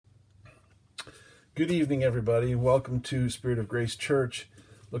Good evening, everybody. Welcome to Spirit of Grace Church.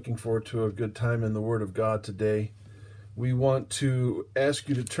 Looking forward to a good time in the Word of God today. We want to ask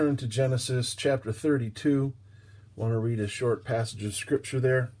you to turn to Genesis chapter 32. I want to read a short passage of Scripture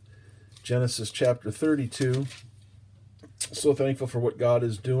there. Genesis chapter 32. So thankful for what God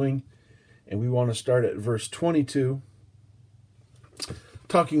is doing. And we want to start at verse 22.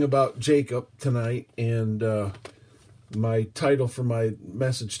 Talking about Jacob tonight, and my title for my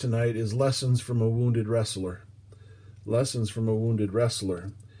message tonight is Lessons from a Wounded Wrestler. Lessons from a Wounded Wrestler.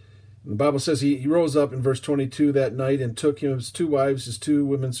 And the Bible says he rose up in verse 22 that night and took him his 2 wives, his 2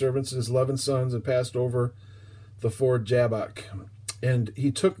 women servants, and his 11 sons, and passed over the ford Jabbok. And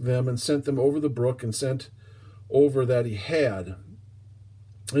he took them and sent them over the brook and sent over that he had.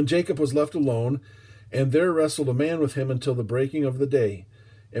 And Jacob was left alone, and there wrestled a man with him until the breaking of the day.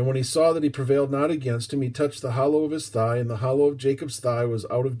 And when he saw that he prevailed not against him, he touched the hollow of his thigh, and the hollow of Jacob's thigh was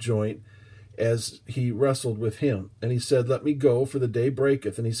out of joint as he wrestled with him. And he said, Let me go, for the day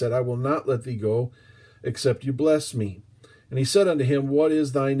breaketh. And he said, I will not let thee go, except you bless me. And he said unto him, What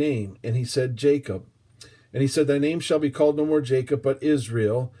is thy name? And he said, Jacob. And he said, Thy name shall be called no more Jacob, but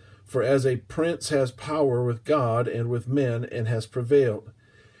Israel, for as a prince has power with God and with men, and has prevailed.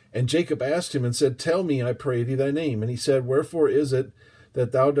 And Jacob asked him and said, Tell me, I pray thee, thy name. And he said, Wherefore is it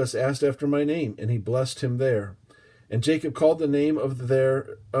that thou dost ask after my name? And he blessed him there. And Jacob called the name of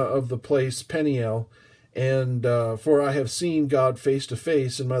the place Peniel, and for I have seen God face to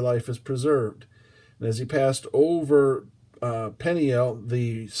face, and my life is preserved. And as he passed over Peniel,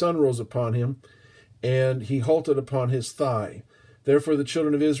 the sun rose upon him, and he halted upon his thigh. Therefore the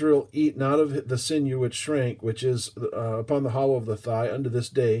children of Israel eat not of the sinew which shrank, which is upon the hollow of the thigh unto this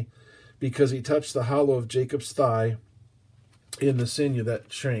day, because he touched the hollow of Jacob's thigh in the sinew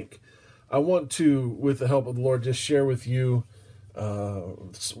that shrank. I want to, with the help of the Lord, just share with you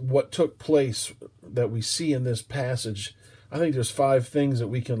what took place that we see in this passage. I think there's 5 things that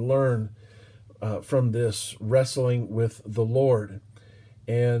we can learn from this wrestling with the Lord.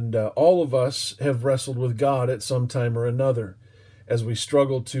 And all of us have wrestled with God at some time or another as we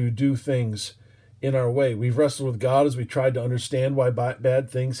struggle to do things in our way. We've wrestled with God as we tried to understand why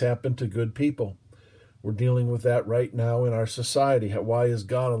bad things happen to good people. We're dealing with that right now in our society. Why is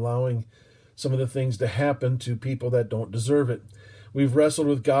God allowing some of the things to happen to people that don't deserve it? We've wrestled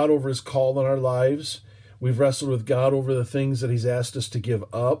with God over his call in our lives. We've wrestled with God over the things that he's asked us to give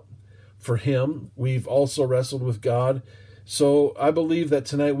up for him. We've also wrestled with God. So I believe that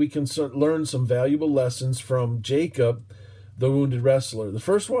tonight we can learn some valuable lessons from Jacob, the wounded wrestler. The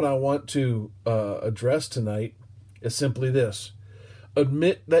first one I want to address tonight is simply this.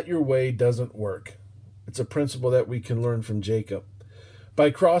 Admit that your way doesn't work. It's a principle that we can learn from Jacob. By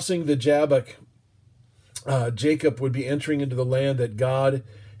crossing the Jabbok, Jacob would be entering into the land that God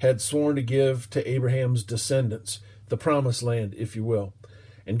had sworn to give to Abraham's descendants, the promised land, if you will.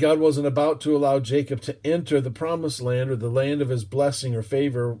 And God wasn't about to allow Jacob to enter the promised land, or the land of his blessing or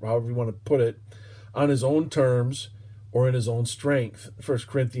favor, however you want to put it, on his own terms or in his own strength. 1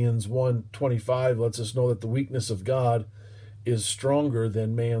 Corinthians 1:25 lets us know that the weakness of God is stronger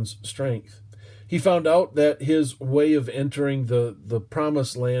than man's strength. He found out that his way of entering the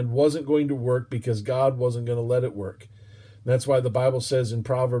promised land wasn't going to work because God wasn't going to let it work. And that's why the Bible says in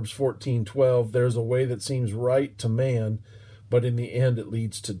Proverbs 14:12, there's a way that seems right to man, but in the end it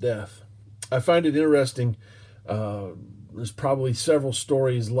leads to death. I find it interesting. There's probably several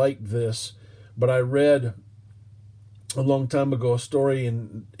stories like this, but I read a long time ago a story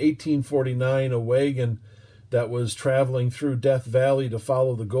in 1849, a wagon that was traveling through Death Valley to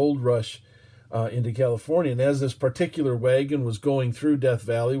follow the gold rush into California. And as this particular wagon was going through Death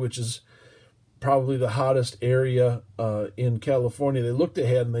Valley, which is probably the hottest area in California, they looked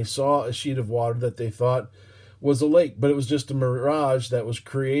ahead and they saw a sheet of water that they thought was a lake, but it was just a mirage that was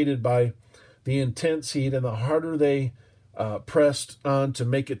created by the intense heat. And the harder they pressed on to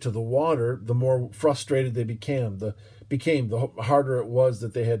make it to the water, the more frustrated they became. The harder it was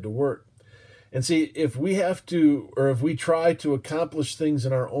that they had to work. And see, if we try to accomplish things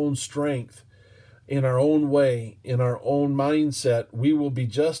in our own strength, in our own way, in our own mindset, we will be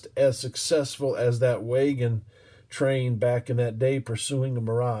just as successful as that wagon train back in that day pursuing a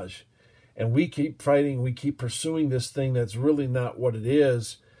mirage. And we keep fighting, we keep pursuing this thing that's really not what it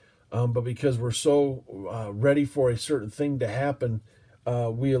is, but because we're so ready for a certain thing to happen,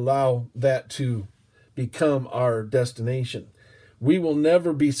 we allow that to become our destination. We will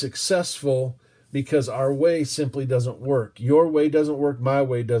never be successful because our way simply doesn't work. Your way doesn't work, my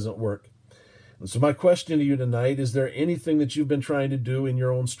way doesn't work. And so my question to you tonight, is there anything that you've been trying to do in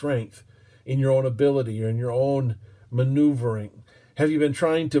your own strength, in your own ability, or in your own maneuvering? Have you been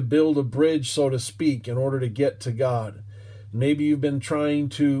trying to build a bridge, so to speak, in order to get to God? Maybe you've been trying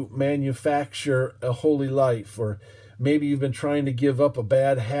to manufacture a holy life, or maybe you've been trying to give up a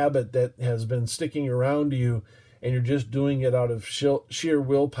bad habit that has been sticking around you, and you're just doing it out of sheer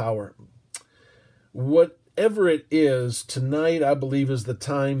willpower. Whatever it is, tonight I believe is the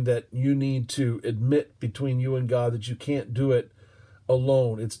time that you need to admit between you and God that you can't do it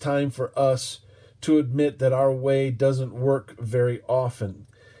alone. It's time for us to admit that our way doesn't work very often.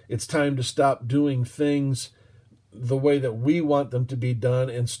 It's time to stop doing things the way that we want them to be done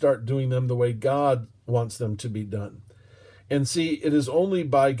and start doing them the way God wants them to be done. And see, it is only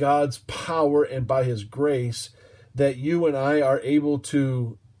by God's power and by His grace that you and I are able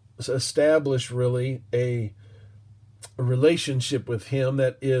to establish really a relationship with Him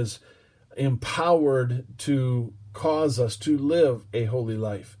that is empowered to cause us to live a holy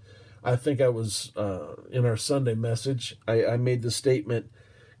life. I think I was in our Sunday message, I made the statement,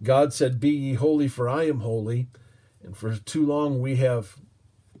 God said, "Be ye holy, for I am holy." And for too long we have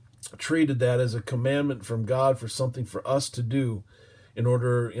treated that as a commandment from God for something for us to do. In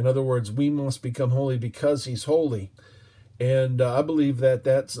other words, we must become holy because He's holy. And I believe that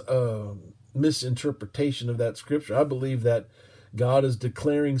that's a misinterpretation of that scripture. I believe that God is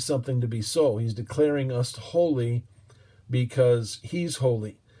declaring something to be so. He's declaring us holy because He's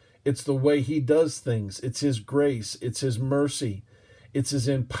holy. It's the way He does things. It's His grace. It's His mercy. It's His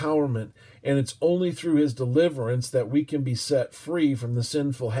empowerment. And it's only through His deliverance that we can be set free from the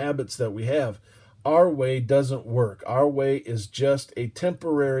sinful habits that we have. Our way doesn't work. Our way is just a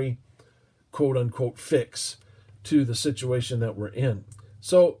temporary, quote-unquote, fix to the situation that we're in.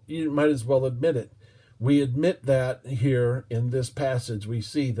 So you might as well admit it. We admit that here in this passage. We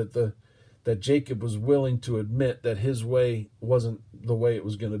see that Jacob was willing to admit that his way wasn't the way it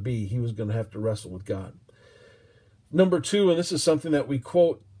was going to be. He was going to have to wrestle with God. Number two, and this is something that we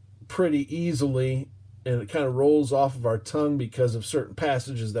quote pretty easily, and it kind of rolls off of our tongue because of certain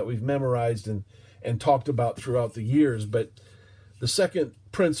passages that we've memorized and talked about throughout the years. But the second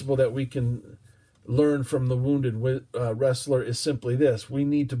principle that we can learn from the wounded wrestler is simply this: we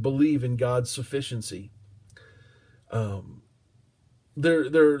need to believe in God's sufficiency.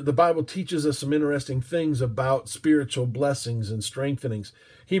 The Bible teaches us some interesting things about spiritual blessings and strengthenings.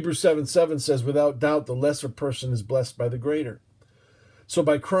 Hebrews 7:7 says, "Without doubt, the lesser person is blessed by the greater." So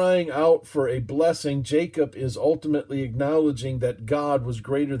by crying out for a blessing, Jacob is ultimately acknowledging that God was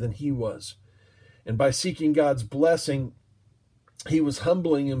greater than he was. And by seeking God's blessing, he was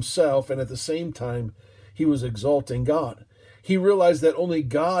humbling himself, and at the same time, he was exalting God. He realized that only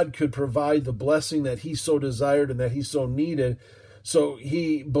God could provide the blessing that he so desired and that he so needed. So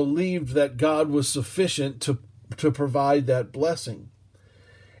he believed that God was sufficient to provide that blessing.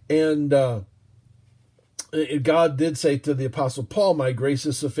 And God did say to the Apostle Paul, "My grace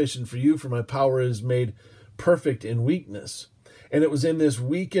is sufficient for you, for my power is made perfect in weakness." And it was in this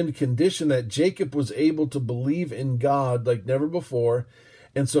weakened condition that Jacob was able to believe in God like never before.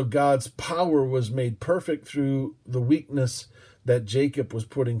 And so God's power was made perfect through the weakness that Jacob was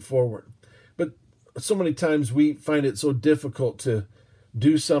putting forward. But so many times we find it so difficult to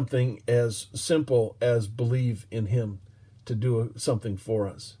do something as simple as believe in Him to do something for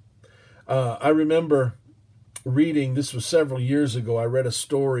us. I remember reading, this was several years ago, I read a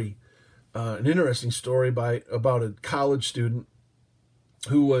story, an interesting story about a college student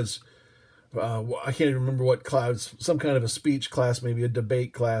who was, I can't even remember what class, some kind of a speech class, maybe a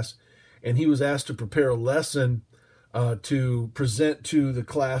debate class, and he was asked to prepare a lesson to present to the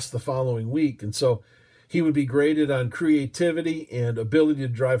class the following week. And so he would be graded on creativity and ability to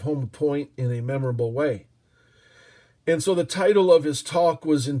drive home a point in a memorable way. And so the title of his talk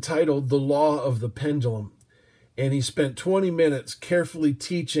was entitled "The Law of the Pendulum." And he spent 20 minutes carefully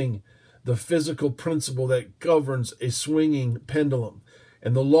teaching the physical principle that governs a swinging pendulum.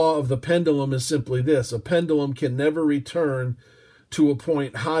 And the law of the pendulum is simply this: a pendulum can never return to a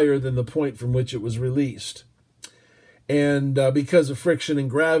point higher than the point from which it was released. And because of friction and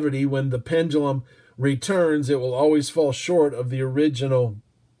gravity, when the pendulum returns, it will always fall short of the original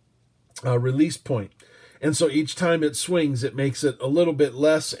release point. And so each time it swings, it makes it a little bit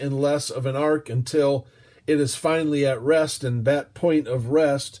less and less of an arc until it is finally at rest, and that point of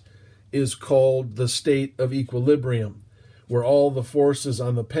rest is called the state of equilibrium, where all the forces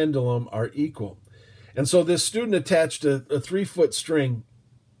on the pendulum are equal. And so this student attached a 3-foot string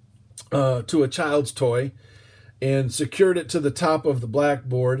to a child's toy and secured it to the top of the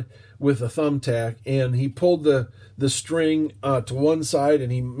blackboard with a thumbtack, and he pulled the string to one side,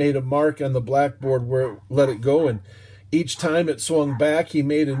 and he made a mark on the blackboard where it let it go, and each time it swung back, he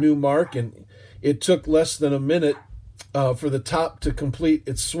made a new mark, and it took less than a minute for the top to complete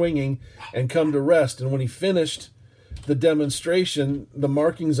its swinging and come to rest. And when he finished the demonstration, the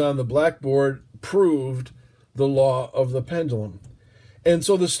markings on the blackboard proved the law of the pendulum. And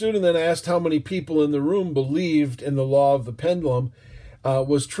so the student then asked how many people in the room believed in the law of the pendulum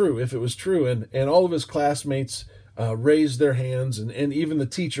was true, if it was true. And all of his classmates raised their hands, and even the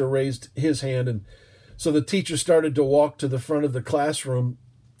teacher raised his hand. And so the teacher started to walk to the front of the classroom,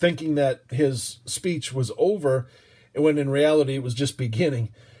 thinking that his speech was over, when in reality it was just beginning.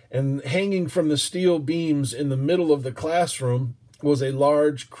 And hanging from the steel beams in the middle of the classroom was a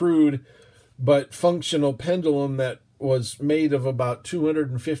large, crude, but functional pendulum that was made of about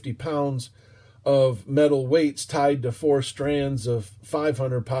 250 pounds of metal weights tied to 4 strands of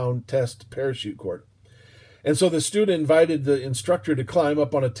 500-pound test parachute cord. And so the student invited the instructor to climb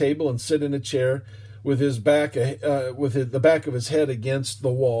up on a table and sit in a chair with the back of his head against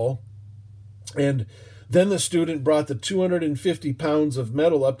the wall. And then the student brought the 250 pounds of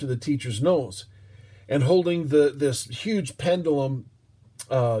metal up to the teacher's nose. And holding this huge pendulum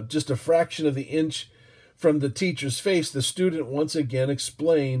just a fraction of the inch from the teacher's face, the student once again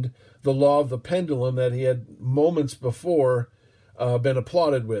explained the law of the pendulum that he had moments before been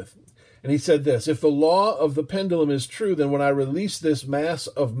applauded with. And he said this: if the law of the pendulum is true, then when I release this mass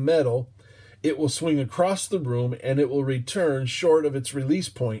of metal, it will swing across the room and it will return short of its release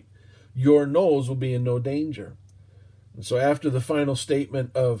point. Your nose will be in no danger. And so after the final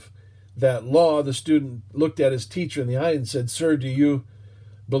statement of that law, the student looked at his teacher in the eye and said, "Sir, do you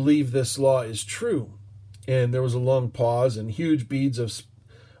believe this law is true?" And there was a long pause, and huge beads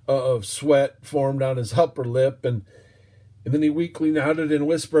of sweat formed on his upper lip. And then he weakly nodded and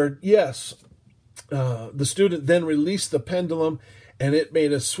whispered, "Yes." The student then released the pendulum, and it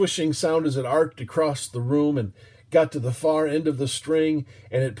made a swishing sound as it arced across the room and got to the far end of the string,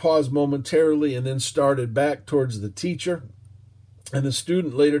 and it paused momentarily and then started back towards the teacher. And the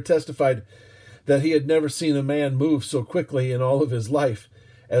student later testified that he had never seen a man move so quickly in all of his life,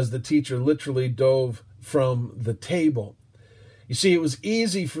 as the teacher literally dove from the table. You see, it was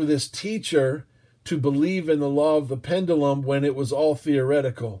easy for this teacher to believe in the law of the pendulum when it was all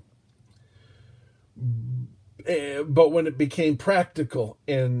theoretical. But when it became practical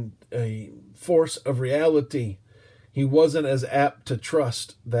and a force of reality, he wasn't as apt to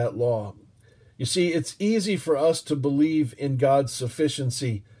trust that law. You see, it's easy for us to believe in God's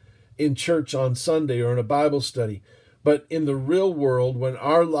sufficiency in church on Sunday or in a Bible study. But in the real world, when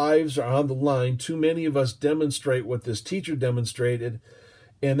our lives are on the line, too many of us demonstrate what this teacher demonstrated,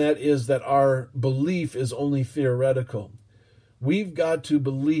 and that is that our belief is only theoretical. We've got to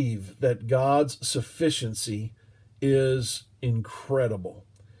believe that God's sufficiency is incredible.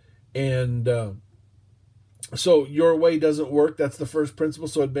 And so your way doesn't work. That's the first principle.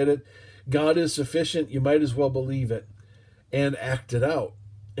 So admit it. God is sufficient. You might as well believe it and act it out.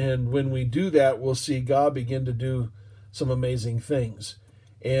 And when we do that, we'll see God begin to do some amazing things.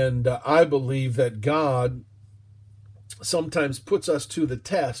 And I believe that God sometimes puts us to the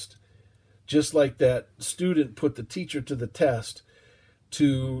test, just like that student put the teacher to the test,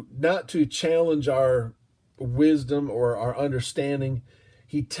 not to challenge our wisdom or our understanding.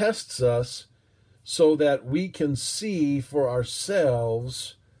 He tests us so that we can see for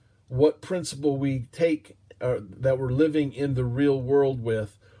ourselves what principle we take that we're living in the real world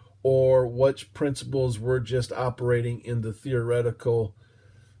with, or which principles we're just operating in the theoretical,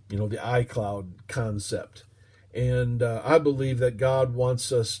 the iCloud concept. And I believe that God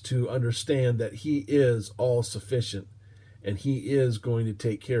wants us to understand that He is all sufficient, and He is going to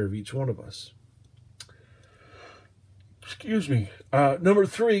take care of each one of us. Number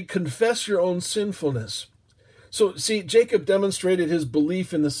 3, confess your own sinfulness. So, see, Jacob demonstrated his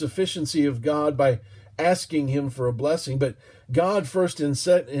belief in the sufficiency of God by asking him for a blessing, but God first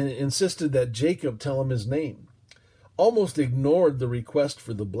insisted that Jacob tell him his name, almost ignored the request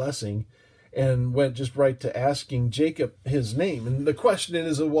for the blessing, and went just right to asking Jacob his name. And the question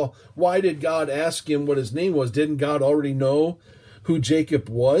is, well, why did God ask him what his name was? Didn't God already know who Jacob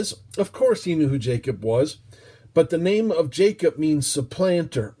was? Of course he knew who Jacob was, but the name of Jacob means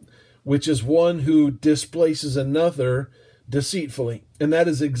supplanter, which is one who displaces another deceitfully. And that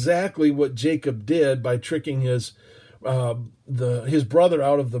is exactly what Jacob did by tricking his brother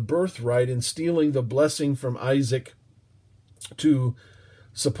out of the birthright and stealing the blessing from Isaac to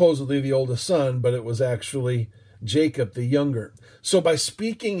supposedly the oldest son, but it was actually Jacob the younger. So by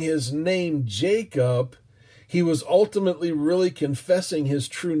speaking his name Jacob, he was ultimately really confessing his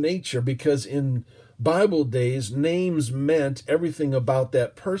true nature, because in Bible days, names meant everything about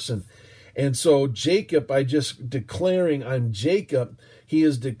that person. And so Jacob, by just declaring I'm Jacob, he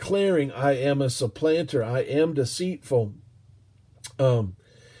is declaring I am a supplanter, I am deceitful. So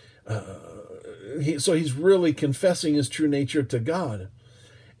he's really confessing his true nature to God.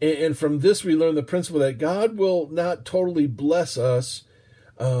 And from this we learn the principle that God will not totally bless us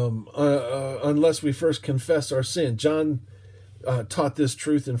unless we first confess our sin. John taught this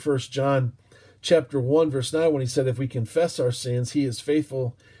truth in 1 John chapter 1, verse 9, when he said, if we confess our sins, he is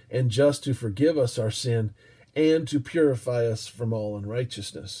faithful and just to forgive us our sin and to purify us from all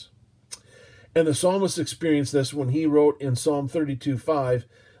unrighteousness. And the psalmist experienced this when he wrote in Psalm 32:5,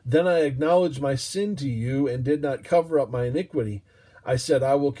 then I acknowledged my sin to you and did not cover up my iniquity. I said,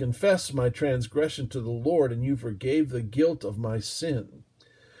 I will confess my transgression to the Lord, and you forgave the guilt of my sin.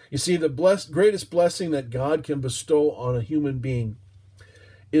 You see, the greatest blessing that God can bestow on a human being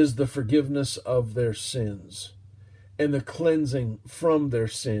is the forgiveness of their sins and the cleansing from their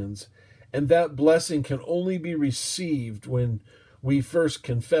sins. And that blessing can only be received when we first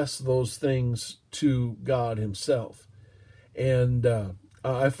confess those things to God himself. And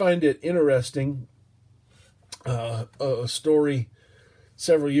I find it interesting, a story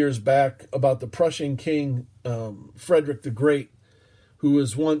several years back about the Prussian king, Frederick the Great, who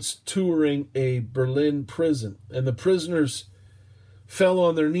was once touring a Berlin prison. And the prisoners fell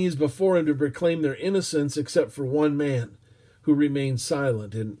on their knees before him to proclaim their innocence, except for one man who remained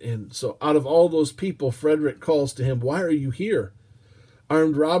silent. And so out of all those people, Frederick calls to him, why are you here?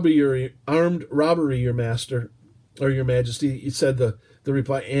 Armed robbery, your master, or your majesty. He said the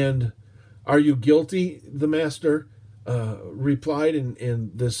reply, and are you guilty? The master replied,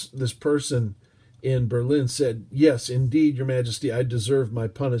 and this person in Berlin said, yes, indeed, your majesty, I deserve my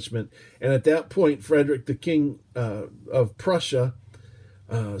punishment. And at that point, Frederick, the king of Prussia,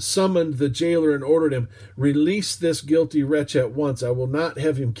 summoned the jailer and ordered him, release this guilty wretch at once. I will not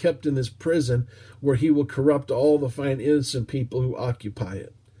have him kept in this prison where he will corrupt all the fine innocent people who occupy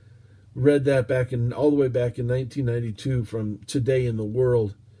it. Read that all the way back in 1992 from Today in the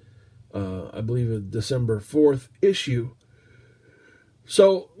World, I believe a December 4th issue.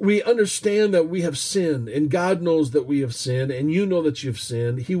 So we understand that we have sinned, and God knows that we have sinned, and you know that you've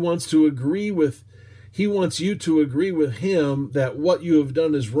sinned. He wants you to agree with him that what you have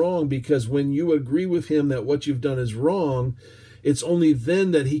done is wrong, because when you agree with him that what you've done is wrong, it's only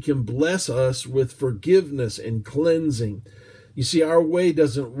then that he can bless us with forgiveness and cleansing. You see, our way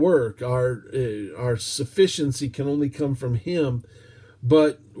doesn't work. Our sufficiency can only come from him,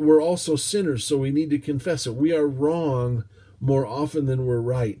 but we're also sinners, so we need to confess it. We are wrong more often than we're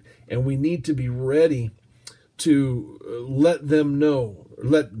right, and we need to be ready to let them know,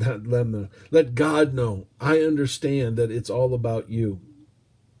 let God know, I understand that it's all about you.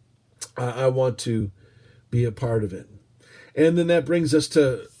 I want to be a part of it. And then that brings us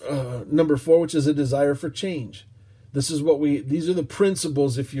to number 4, which is a desire for change. These are the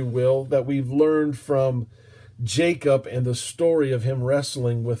principles, if you will, that we've learned from Jacob and the story of him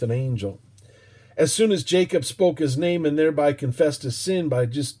wrestling with an angel. As soon as Jacob spoke his name and thereby confessed his sin by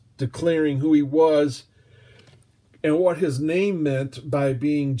just declaring who he was and what his name meant by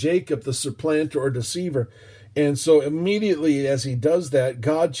being Jacob, the supplanter or deceiver. And so immediately as he does that,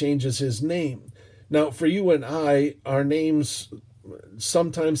 God changes his name. Now, for you and I, our names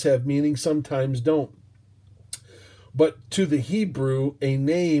sometimes have meaning, sometimes don't. But to the Hebrew, a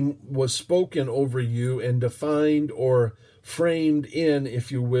name was spoken over you and defined or framed in,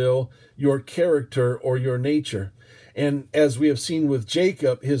 if you will, your character or your nature. And as we have seen with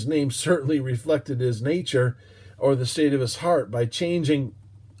Jacob, his name certainly reflected his nature or the state of his heart. By changing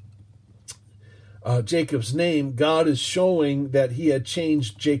Jacob's name, God is showing that he had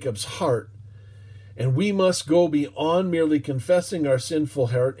changed Jacob's heart. And we must go beyond merely confessing our sinful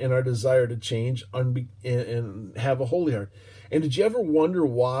heart and our desire to change and have a holy heart. And did you ever wonder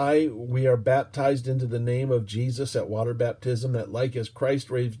why we are baptized into the name of Jesus at water baptism, that like as Christ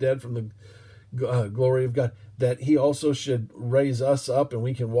raised dead from the glory of God, that he also should raise us up and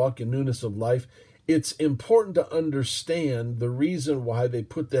we can walk in newness of life? It's important to understand the reason why they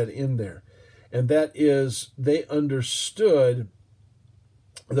put that in there. And that is they understood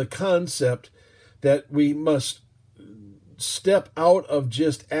the concept that we must step out of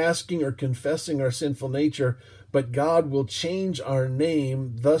just asking or confessing our sinful nature, but God will change our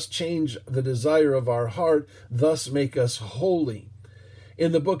name, thus change the desire of our heart, thus make us holy.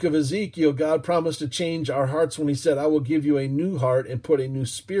 In the book of Ezekiel, God promised to change our hearts when he said, I will give you a new heart and put a new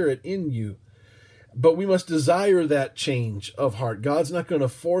spirit in you. But we must desire that change of heart. God's not going to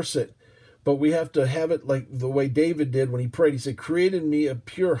force it, but we have to have it like the way David did when he prayed. He said, create in me a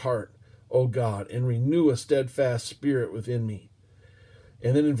pure heart, O God, and renew a steadfast spirit within me.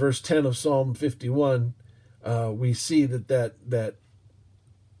 And then in verse 10 of Psalm 51, we see that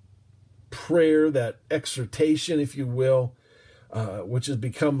prayer, that exhortation, if you will, which has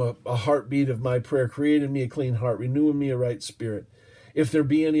become a heartbeat of my prayer. Create in me a clean heart, renew in me a right spirit. If there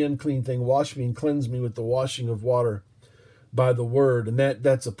be any unclean thing, wash me and cleanse me with the washing of water by the word. And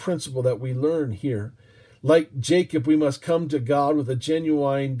that's a principle that we learn here. Like Jacob, we must come to God with a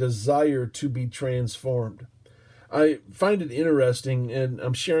genuine desire to be transformed. I find it interesting, and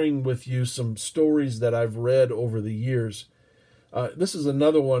I'm sharing with you some stories that I've read over the years. This is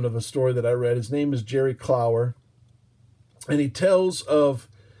another one of a story that I read. His name is Jerry Clower, and he tells of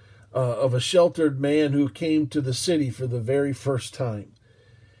a sheltered man who came to the city for the very first time.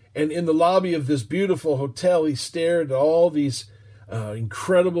 And in the lobby of this beautiful hotel, he stared at all these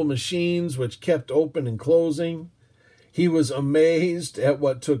incredible machines which kept open and closing. He was amazed at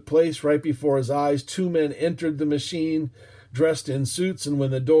what took place right before his eyes. 2 men entered the machine dressed in suits, and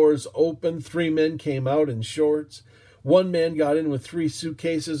when the doors opened, 3 men came out in shorts. 1 man got in with 3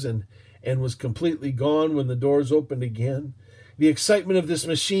 suitcases and was completely gone when the doors opened again. The excitement of this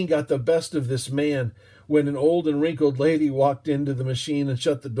machine got the best of this man when an old and wrinkled lady walked into the machine and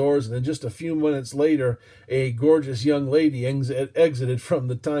shut the doors, and then just a few minutes later, a gorgeous young lady exited from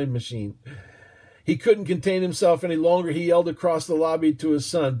the time machine. He couldn't contain himself any longer. He yelled across the lobby to his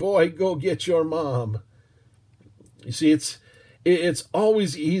son, "Boy, go get your mom." You see, it's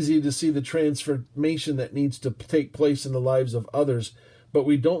always easy to see the transformation that needs to take place in the lives of others, but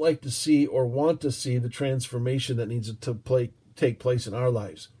we don't like to see or want to see the transformation that needs to take place in our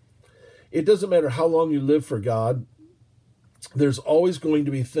lives. It doesn't matter how long you live for God. There's always going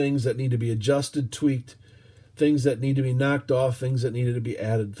to be things that need to be adjusted, tweaked, things that need to be knocked off, things that needed to be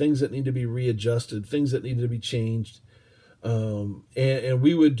added, things that need to be readjusted, things that need to be changed. And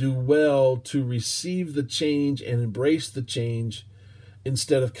we would do well to receive the change and embrace the change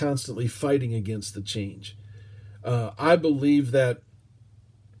instead of constantly fighting against the change. I believe that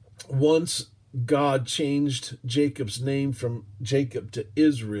once God changed Jacob's name from Jacob to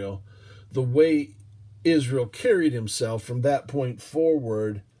Israel, the way Israel carried himself from that point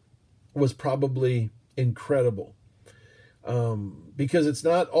forward was probably incredible. Because it's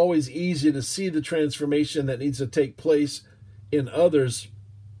not always easy to see the transformation that needs to take place in others,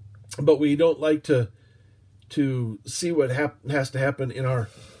 but we don't like to see what has to happen in our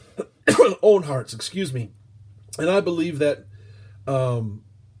own hearts. Excuse me. And I believe that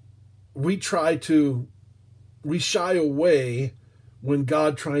we shy away when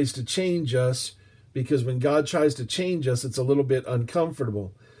God tries to change us, because when God tries to change us, it's a little bit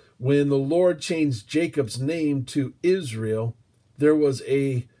uncomfortable. When the Lord changed Jacob's name to Israel, there was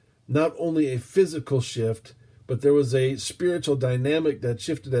not only a physical shift, but there was a spiritual dynamic that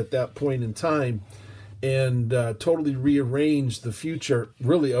shifted at that point in time and totally rearranged the future,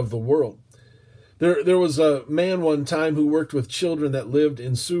 really, of the world. There was a man one time who worked with children that lived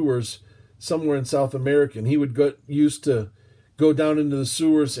in sewers somewhere in South America, and he would used to go down into the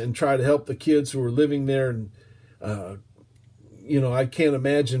sewers and try to help the kids who were living there. And I can't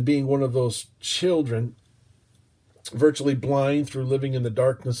imagine being one of those children, virtually blind through living in the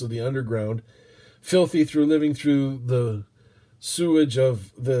darkness of the underground, filthy through living through the sewage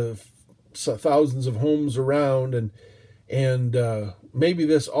of the thousands of homes around, and maybe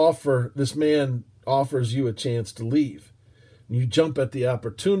this man offers you a chance to leave. You jump at the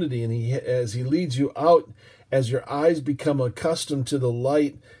opportunity, and as he leads you out, as your eyes become accustomed to the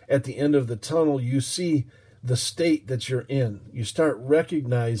light at the end of the tunnel, you see the state that you're in. You start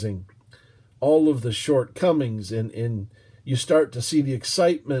recognizing all of the shortcomings, and you start to see the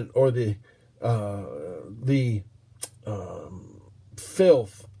excitement or the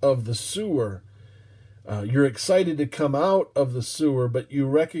filth of the sewer. You're excited to come out of the sewer, but you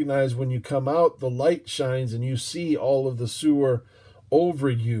recognize when you come out, the light shines and you see all of the sewer over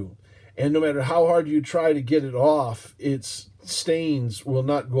you. And no matter how hard you try to get it off, its stains will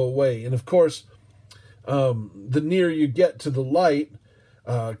not go away. And of course, the nearer you get to the light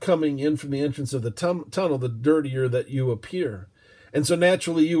coming in from the entrance of the tunnel, the dirtier that you appear. And so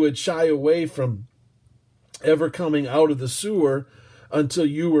naturally you would shy away from ever coming out of the sewer until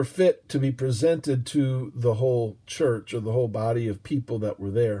you were fit to be presented to the whole church or the whole body of people that were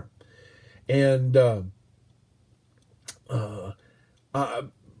there. And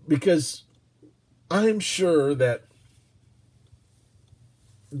because I'm sure that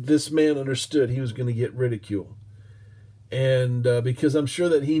this man understood he was going to get ridicule. And because I'm sure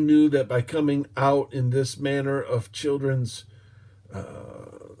that he knew that by coming out in this manner of children's,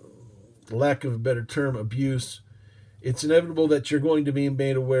 lack of a better term, abuse, it's inevitable that you're going to be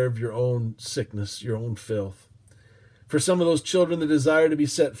made aware of your own sickness, your own filth. For some of those children, the desire to be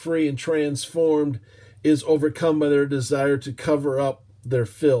set free and transformed is overcome by their desire to cover up their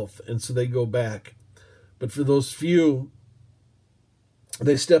filth, and so they go back. But for those few,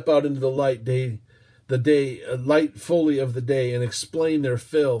 they step out into the light light fully of the day, and explain their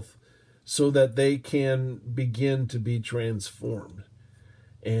filth so that they can begin to be transformed.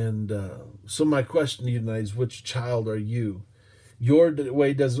 And so my question to you tonight is, which child are you? Your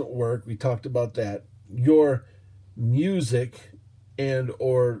way doesn't work. We talked about that. Your music and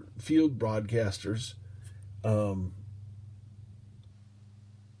or field broadcasters are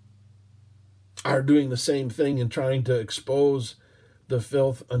doing the same thing and trying to expose the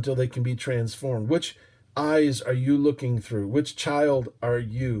filth until they can be transformed. Which eyes are you looking through? Which child are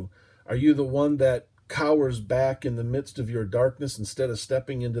you? Are you the one that cowers back in the midst of your darkness instead of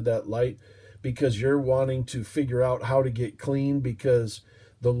stepping into that light because you're wanting to figure out how to get clean because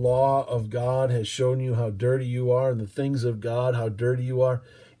the law of God has shown you how dirty you are and the things of God, how dirty you are?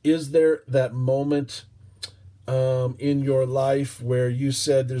 Is there that moment in your life where you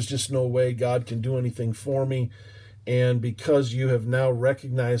said, there's just no way God can do anything for me? And because you have now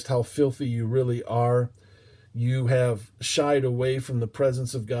recognized how filthy you really are, you have shied away from the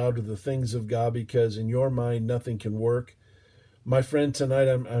presence of God or the things of God because in your mind nothing can work. My friend, tonight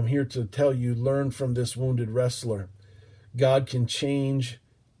I'm here to tell you, learn from this wounded wrestler. God can change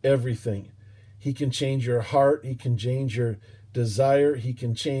everything. He can change your heart. He can change your desire. He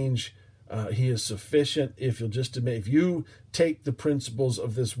can change. He is sufficient if you'll just admit. If you take the principles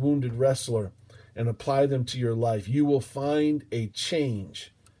of this wounded wrestler and apply them to your life, you will find a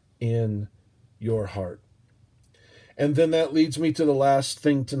change in your heart. And then that leads me to the last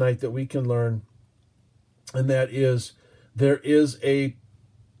thing tonight that we can learn, and that is there is a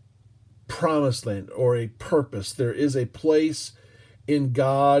promised land or a purpose. There is a place in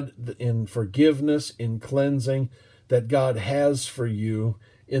God, in forgiveness, in cleansing, that God has for you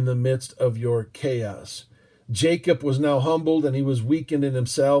in the midst of your chaos. Jacob was now humbled and he was weakened in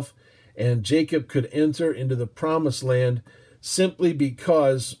himself, and Jacob could enter into the promised land simply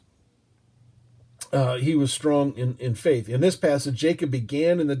because he was strong in faith. In this passage, Jacob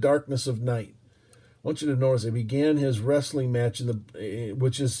began in the darkness of night. I want you to notice he began his wrestling match,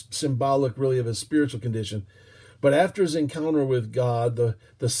 which is symbolic really of his spiritual condition. But after his encounter with God,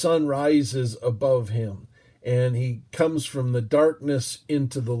 the sun rises above him, and he comes from the darkness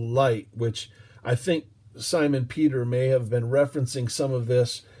into the light, which I think Simon Peter may have been referencing some of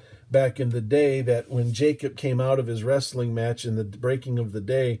this back in the day, that when Jacob came out of his wrestling match in the breaking of the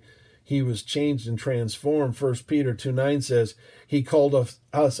day, he was changed and transformed. 1 Peter 2:9 says, he called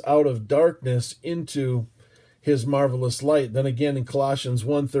us out of darkness into his marvelous light. Then again in Colossians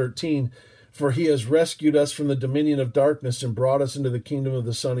 1:13, for he has rescued us from the dominion of darkness and brought us into the kingdom of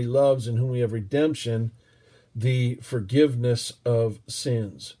the Son he loves, in whom we have redemption, the forgiveness of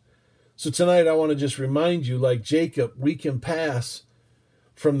sins. So tonight I want to just remind you, like Jacob, we can pass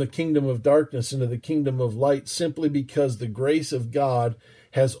from the kingdom of darkness into the kingdom of light simply because the grace of God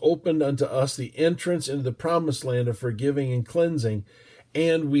has opened unto us the entrance into the promised land of forgiving and cleansing.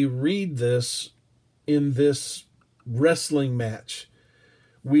 And we read this in this wrestling match.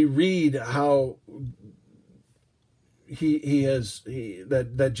 We read how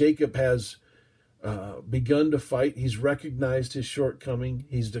that Jacob has begun to fight. He's recognized his shortcoming.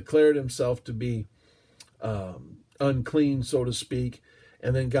 He's declared himself to be unclean, so to speak.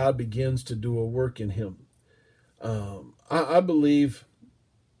 And then God begins to do a work in him. I believe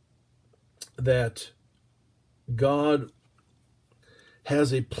that God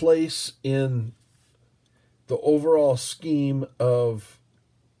has a place in the overall scheme of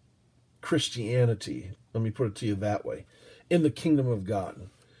Christianity. Let me put it to you that way. In the kingdom of God.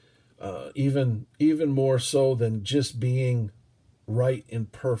 Even more so than just being right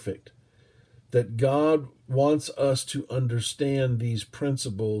and perfect. That God wants us to understand these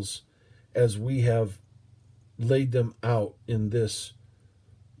principles as we have laid them out in this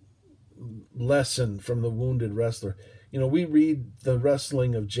lesson from the wounded wrestler. You know, we read the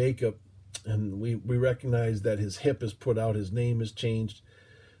wrestling of Jacob and we recognize that his hip is put out, his name is changed.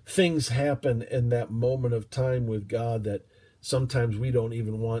 Things happen in that moment of time with God that sometimes we don't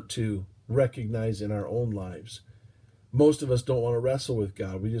even want to recognize in our own lives. Most of us don't want to wrestle with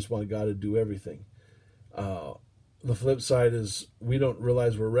God. We just want God to do everything. The flip side is we don't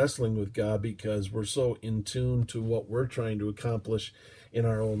realize we're wrestling with God because we're so in tune to what we're trying to accomplish in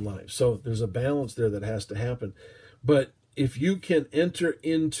our own lives. So there's a balance there that has to happen. But if you can enter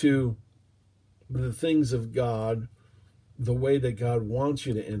into the things of God the way that God wants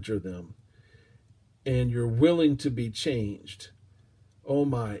you to enter them, and you're willing to be changed, oh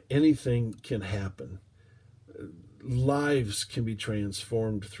my, anything can happen. lives can be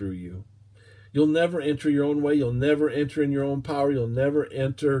transformed through you. You'll never enter your own way. You'll never enter in your own power. You'll never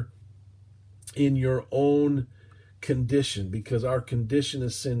enter in your own condition, because our condition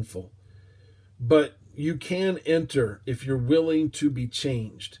is sinful. But you can enter if you're willing to be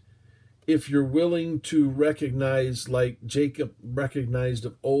changed. If you're willing to recognize, like Jacob recognized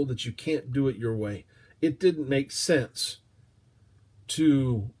of old, that you can't do it your way. It didn't make sense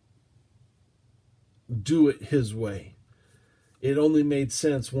to do it his way. It only made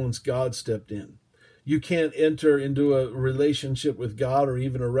sense once God stepped in. You can't enter into a relationship with God or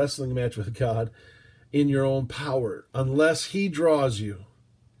even a wrestling match with God in your own power unless he draws you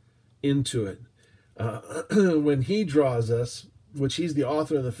into it. When he draws us, which he's the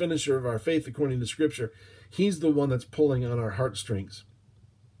author and the finisher of our faith according to Scripture, he's the one that's pulling on our heartstrings.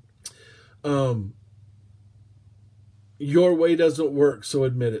 Your way doesn't work, so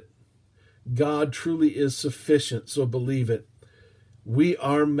admit it. God truly is sufficient, so believe it. We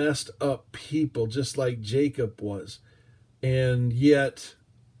are messed up people, just like Jacob was. And yet,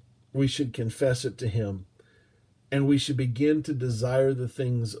 we should confess it to him. And we should begin to desire the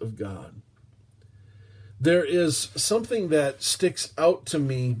things of God. There is something that sticks out to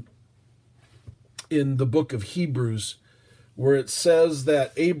me in the book of Hebrews, where it says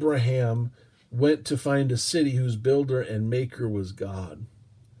that Abraham went to find a city whose builder and maker was God.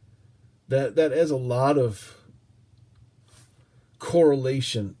 That has a lot of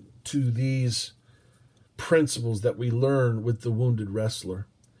correlation to these principles that we learn with the wounded wrestler.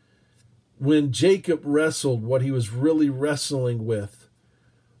 When Jacob wrestled, what he was really wrestling with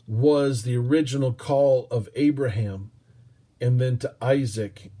was the original call of Abraham, and then to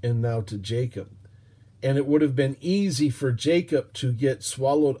Isaac, and now to Jacob. And it would have been easy for Jacob to get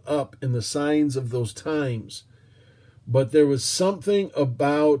swallowed up in the signs of those times. But there was something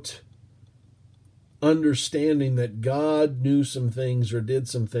about understanding that God knew some things or did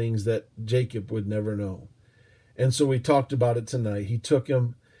some things that Jacob would never know. And so we talked about it tonight. He took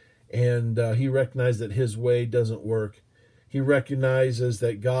him, and he recognized that his way doesn't work. He recognizes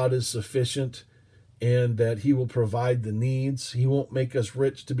that God is sufficient and that he will provide the needs. He won't make us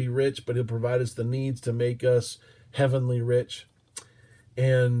rich to be rich, but he'll provide us the needs to make us heavenly rich.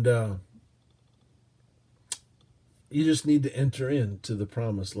 And you just need to enter into the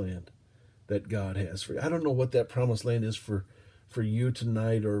promised land that God has for you. I don't know what that promised land is for you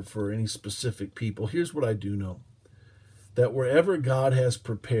tonight or for any specific people. Here's what I do know. That wherever God has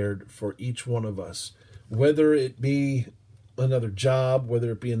prepared for each one of us, whether it be another job,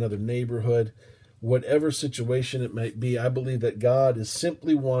 whether it be another neighborhood, whatever situation it might be, I believe that God is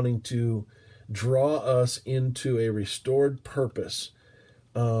simply wanting to draw us into a restored purpose.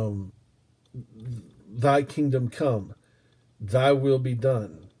 Thy kingdom come, thy will be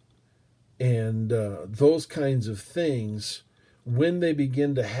done. And those kinds of things, when they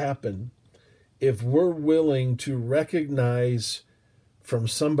begin to happen, if we're willing to recognize from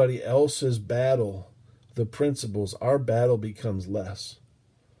somebody else's battle the principles, our battle becomes less.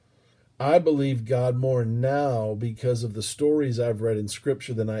 I believe God more now because of the stories I've read in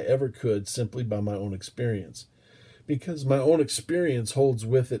Scripture than I ever could simply by my own experience. Because my own experience holds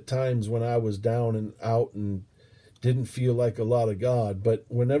with at times when I was down and out and didn't feel like a lot of God. But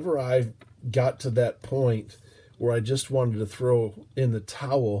whenever I got to that point where I just wanted to throw in the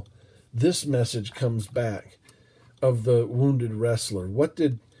towel, this message comes back of the wounded wrestler. What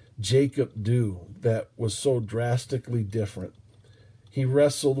did Jacob do that was so drastically different? He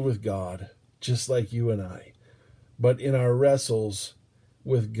wrestled with God, just like you and I. But in our wrestles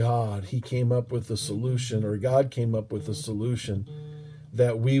with God, he came up with a solution, or God came up with a solution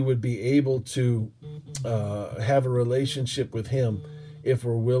that we would be able to have a relationship with him if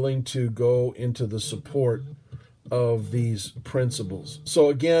we're willing to go into the support of these principles. So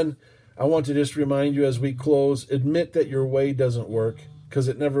again, I want to just remind you as we close, admit that your way doesn't work, because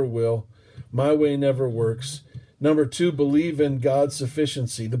it never will. My way never works. Number 2, believe in God's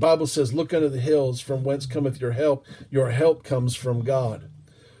sufficiency. The Bible says, look unto the hills from whence cometh your help. Your help comes from God.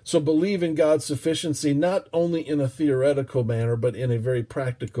 So believe in God's sufficiency, not only in a theoretical manner, but in a very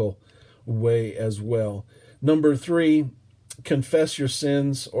practical way as well. Number 3, confess your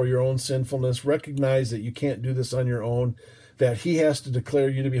sins or your own sinfulness. Recognize that you can't do this on your own, that he has to declare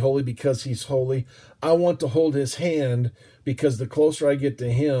you to be holy because he's holy. I want to hold his hand because the closer I get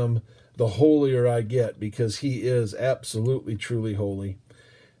to him, the holier I get, because he is absolutely, truly holy.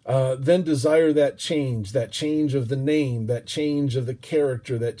 Then desire that change of the name, that change of the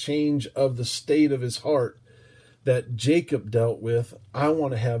character, that change of the state of his heart that Jacob dealt with. I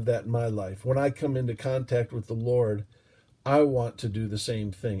want to have that in my life. When I come into contact with the Lord, I want to do the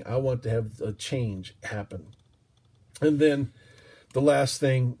same thing. I want to have a change happen. And then the last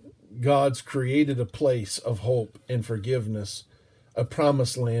thing, God's created a place of hope and forgiveness, a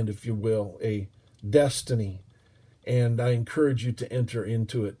promised land, if you will, a destiny. And I encourage you to enter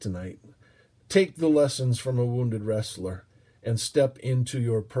into it tonight. Take the lessons from a wounded wrestler and step into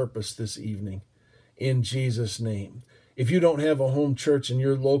your purpose this evening in Jesus' name. If you don't have a home church and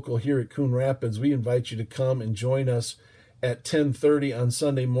you're local here at Coon Rapids, we invite you to come and join us at 10:30 on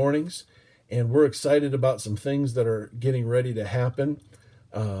Sunday mornings. And we're excited about some things that are getting ready to happen.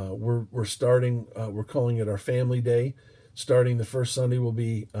 We're starting, we're calling it our Family Day. Starting the first Sunday will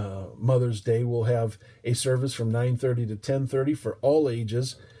be Mother's Day. We'll have a service from 9:30 to 10:30 for all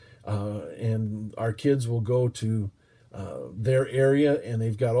ages. And our kids will go to their area, and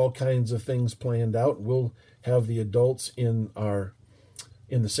they've got all kinds of things planned out. We'll have the adults in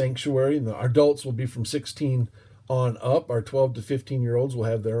the sanctuary, and our adults will be from 16 on up. Our 12 to 15-year-olds will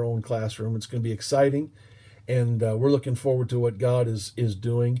have their own classroom. It's going to be exciting, and we're looking forward to what God is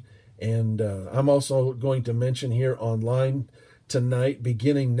doing. And I'm also going to mention here online tonight,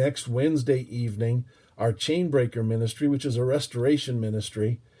 beginning next Wednesday evening, our Chainbreaker ministry, which is a restoration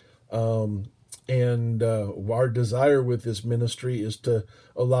ministry. And our desire with this ministry is to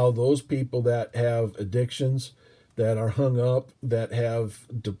allow those people that have addictions, that are hung up, that have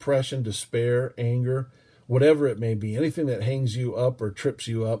depression, despair, anger, whatever it may be, anything that hangs you up or trips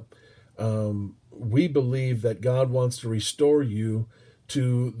you up. We believe that God wants to restore you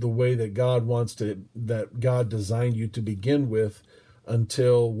to the way that that God designed you to begin with,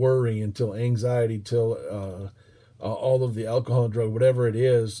 until worry, until anxiety, till all of the alcohol and drug, whatever it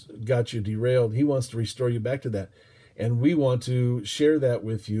is, got you derailed. He wants to restore you back to that. And we want to share that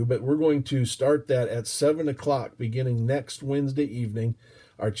with you, but we're going to start that at 7 o'clock beginning next Wednesday evening.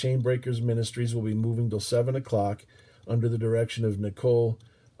 Our Chainbreakers Ministries will be moving till 7 o'clock under the direction of Nicole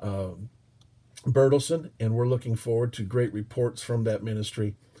Bertelson, and we're looking forward to great reports from that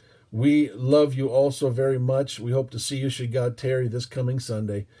ministry. We love you also very much. We hope to see you, should God tarry, this coming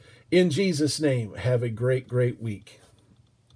Sunday. In Jesus' name, have a great, great week.